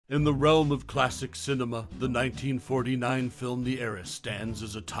In the realm of classic cinema, the 1949 film The Heiress stands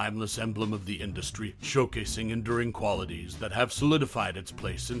as a timeless emblem of the industry, showcasing enduring qualities that have solidified its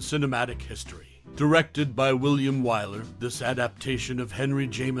place in cinematic history. Directed by William Wyler, this adaptation of Henry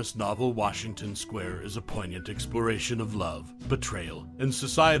James' novel Washington Square is a poignant exploration of love, betrayal, and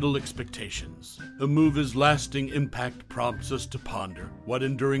societal expectations. The movie's lasting impact prompts us to ponder what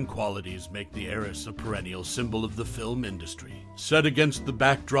enduring qualities make The Heiress a perennial symbol of the film industry. Set against the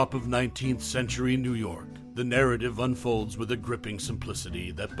backdrop of 19th century New York, the narrative unfolds with a gripping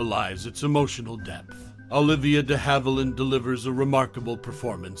simplicity that belies its emotional depth. Olivia de Havilland delivers a remarkable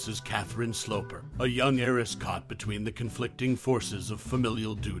performance as Catherine Sloper, a young heiress caught between the conflicting forces of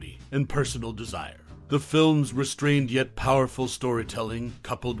familial duty and personal desire. The film's restrained yet powerful storytelling,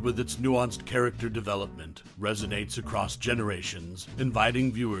 coupled with its nuanced character development, resonates across generations,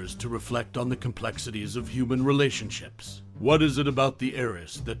 inviting viewers to reflect on the complexities of human relationships. What is it about The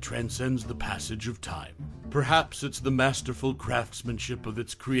Heiress that transcends the passage of time? Perhaps it's the masterful craftsmanship of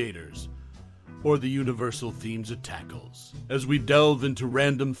its creators, or the universal themes it tackles. As we delve into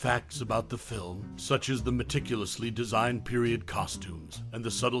random facts about the film, such as the meticulously designed period costumes and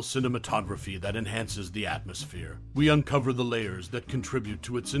the subtle cinematography that enhances the atmosphere, we uncover the layers that contribute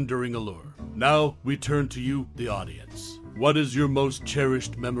to its enduring allure. Now, we turn to you, the audience. What is your most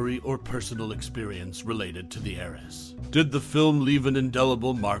cherished memory or personal experience related to The Heiress? Did the film leave an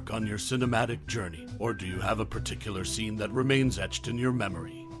indelible mark on your cinematic journey, or do you have a particular scene that remains etched in your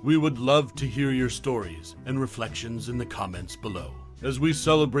memory? We would love to hear your stories and reflections in the comments below. As we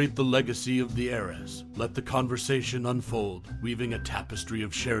celebrate the legacy of The Heiress, let the conversation unfold, weaving a tapestry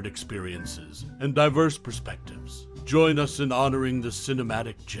of shared experiences and diverse perspectives. Join us in honoring this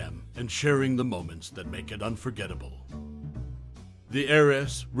cinematic gem and sharing the moments that make it unforgettable. The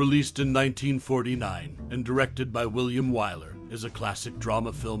Heiress, released in 1949 and directed by William Wyler, is a classic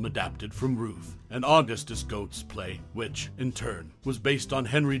drama film adapted from Ruth, an Augustus Goetz play, which, in turn, was based on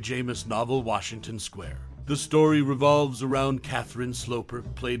Henry James' novel Washington Square. The story revolves around Catherine Sloper,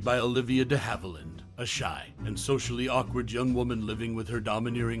 played by Olivia de Havilland, a shy and socially awkward young woman living with her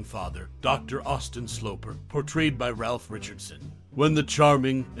domineering father, Dr. Austin Sloper, portrayed by Ralph Richardson. When the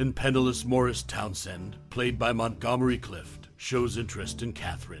charming and penniless Morris Townsend, played by Montgomery Clift, shows interest in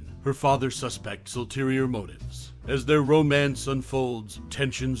Catherine, her father suspects ulterior motives. As their romance unfolds,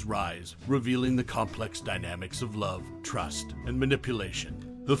 tensions rise, revealing the complex dynamics of love, trust, and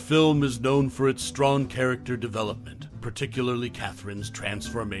manipulation. The film is known for its strong character development, particularly Catherine's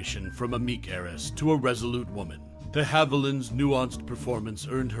transformation from a meek heiress to a resolute woman. De Havilland's nuanced performance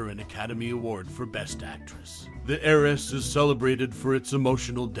earned her an Academy Award for Best Actress. The Heiress is celebrated for its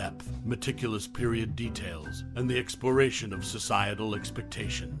emotional depth, meticulous period details, and the exploration of societal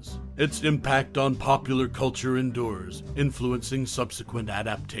expectations. Its impact on popular culture endures, influencing subsequent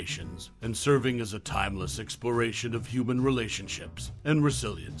adaptations and serving as a timeless exploration of human relationships and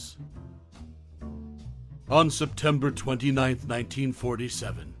resilience. On September 29,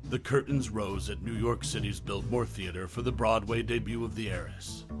 1947, the curtains rose at New York City's Biltmore Theater for the Broadway debut of The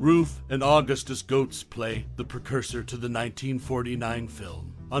Heiress. Ruth, an Augustus Goetz play, the precursor to the 1949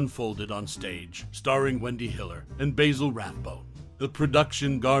 film, unfolded on stage, starring Wendy Hiller and Basil Rathbone. The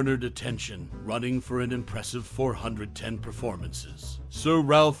production garnered attention, running for an impressive 410 performances. Sir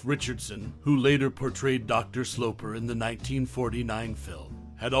Ralph Richardson, who later portrayed Dr. Sloper in the 1949 film,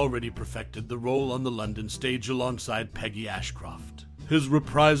 had already perfected the role on the London stage alongside Peggy Ashcroft. His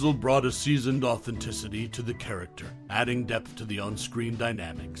reprisal brought a seasoned authenticity to the character, adding depth to the on-screen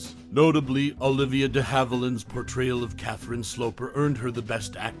dynamics. Notably, Olivia de Havilland's portrayal of Catherine Sloper earned her the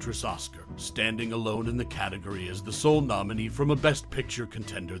Best Actress Oscar, standing alone in the category as the sole nominee from a Best Picture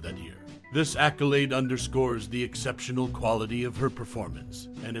contender that year. This accolade underscores the exceptional quality of her performance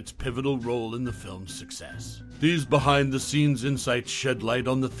and its pivotal role in the film's success. These behind-the-scenes insights shed light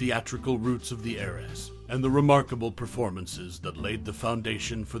on the theatrical roots of The Heiress and the remarkable performances that laid the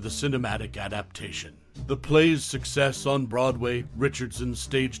foundation for the cinematic adaptation. The play's success on Broadway, Richardson's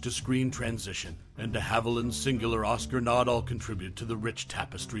stage-to-screen transition, and de Havilland's singular Oscar nod all contribute to the rich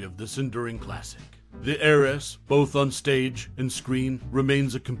tapestry of this enduring classic. The Heiress, both on stage and screen,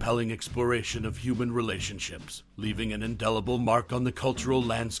 remains a compelling exploration of human relationships, leaving an indelible mark on the cultural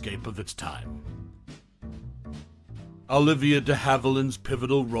landscape of its time. Olivia de Havilland's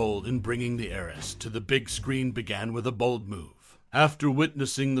pivotal role in bringing The Heiress to the big screen began with a bold move. After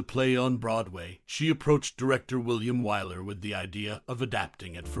witnessing the play on Broadway, she approached director William Wyler with the idea of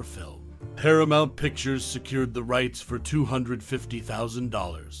adapting it for film. Paramount Pictures secured the rights for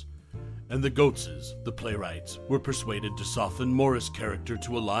 $250,000, and the Goatses, the playwrights, were persuaded to soften Morris' character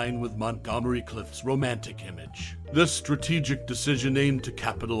to align with Montgomery Clift's romantic image. This strategic decision aimed to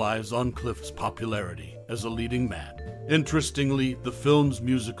capitalize on Clift's popularity as a leading man. Interestingly, the film's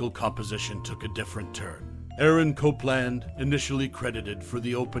musical composition took a different turn. Aaron Copland, initially credited for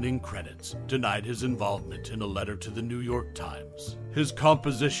the opening credits, denied his involvement in a letter to the New York Times. His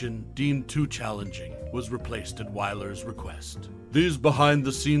composition, deemed too challenging, was replaced at Wyler's request. These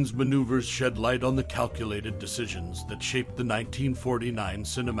behind-the-scenes maneuvers shed light on the calculated decisions that shaped the 1949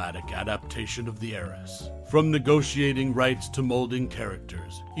 cinematic adaptation of The Heiress. From negotiating rights to molding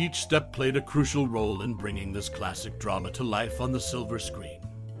characters, each step played a crucial role in bringing this classic drama to life on the silver screen.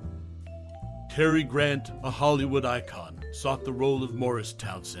 Cary Grant, a Hollywood icon, sought the role of Morris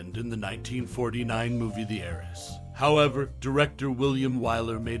Townsend in the 1949 movie The Heiress. However, director William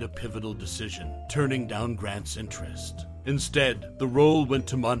Wyler made a pivotal decision, turning down Grant's interest. Instead, the role went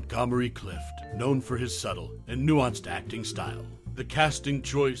to Montgomery Clift, known for his subtle and nuanced acting style. The casting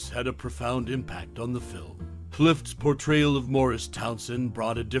choice had a profound impact on the film. Clift's portrayal of Morris Townsend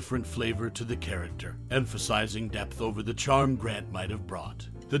brought a different flavor to the character, emphasizing depth over the charm Grant might have brought.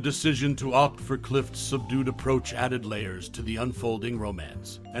 The decision to opt for Clift's subdued approach added layers to the unfolding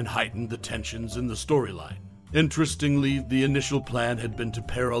romance and heightened the tensions in the storyline. Interestingly, the initial plan had been to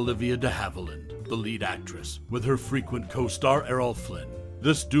pair Olivia de Havilland, the lead actress, with her frequent co-star Errol Flynn.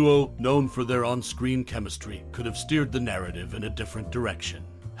 This duo, known for their on-screen chemistry, could have steered the narrative in a different direction.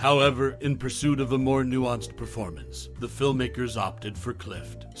 However, in pursuit of a more nuanced performance, the filmmakers opted for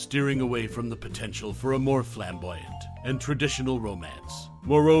Clift, steering away from the potential for a more flamboyant and traditional romance.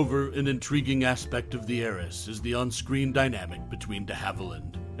 Moreover, an intriguing aspect of The Heiress is the on-screen dynamic between de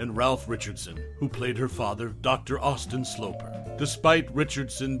Havilland and Ralph Richardson, who played her father, Dr. Austin Sloper. Despite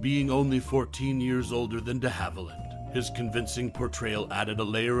Richardson being only 14 years older than de Havilland, his convincing portrayal added a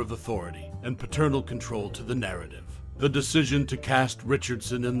layer of authority and paternal control to the narrative. The decision to cast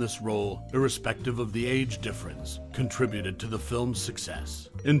Richardson in this role, irrespective of the age difference, contributed to the film's success.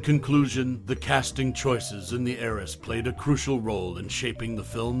 In conclusion, the casting choices in The Heiress played a crucial role in shaping the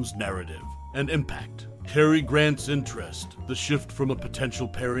film's narrative and impact. Cary Grant's interest, the shift from a potential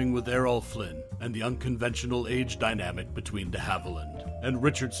pairing with Errol Flynn, and the unconventional age dynamic between de Havilland and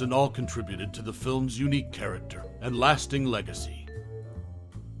Richardson all contributed to the film's unique character and lasting legacy.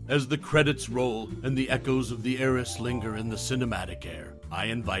 As the credits roll and the echoes of The Heiress linger in the cinematic air, I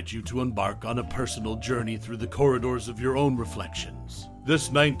invite you to embark on a personal journey through the corridors of your own reflections. This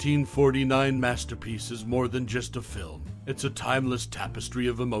 1949 masterpiece is more than just a film. It's a timeless tapestry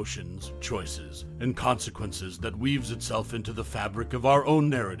of emotions, choices, and consequences that weaves itself into the fabric of our own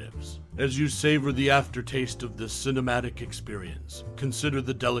narratives. As you savor the aftertaste of this cinematic experience, consider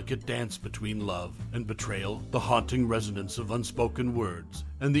the delicate dance between love and betrayal, the haunting resonance of unspoken words,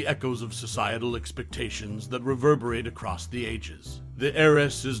 and the echoes of societal expectations that reverberate across the ages. The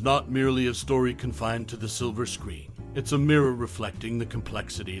Heiress is not merely a story confined to the silver screen. It's a mirror reflecting the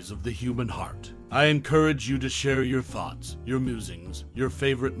complexities of the human heart. I encourage you to share your thoughts, your musings, your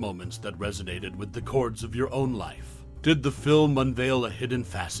favorite moments that resonated with the chords of your own life. Did the film unveil a hidden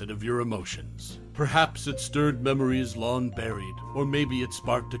facet of your emotions? Perhaps it stirred memories long buried, or maybe it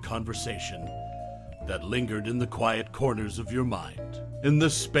sparked a conversation that lingered in the quiet corners of your mind. In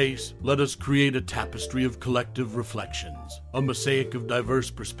this space, let us create a tapestry of collective reflections, a mosaic of diverse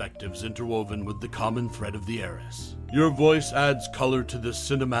perspectives interwoven with the common thread of the Heiress. Your voice adds color to this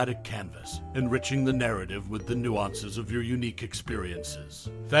cinematic canvas, enriching the narrative with the nuances of your unique experiences.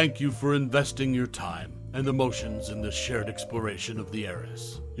 Thank you for investing your time and emotions in this shared exploration of the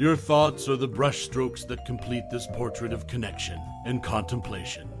Heiress. Your thoughts are the brushstrokes that complete this portrait of connection and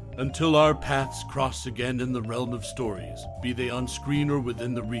contemplation. Until our paths cross again in the realm of stories, be they on screen or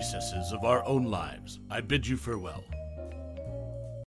within the recesses of our own lives, I bid you farewell.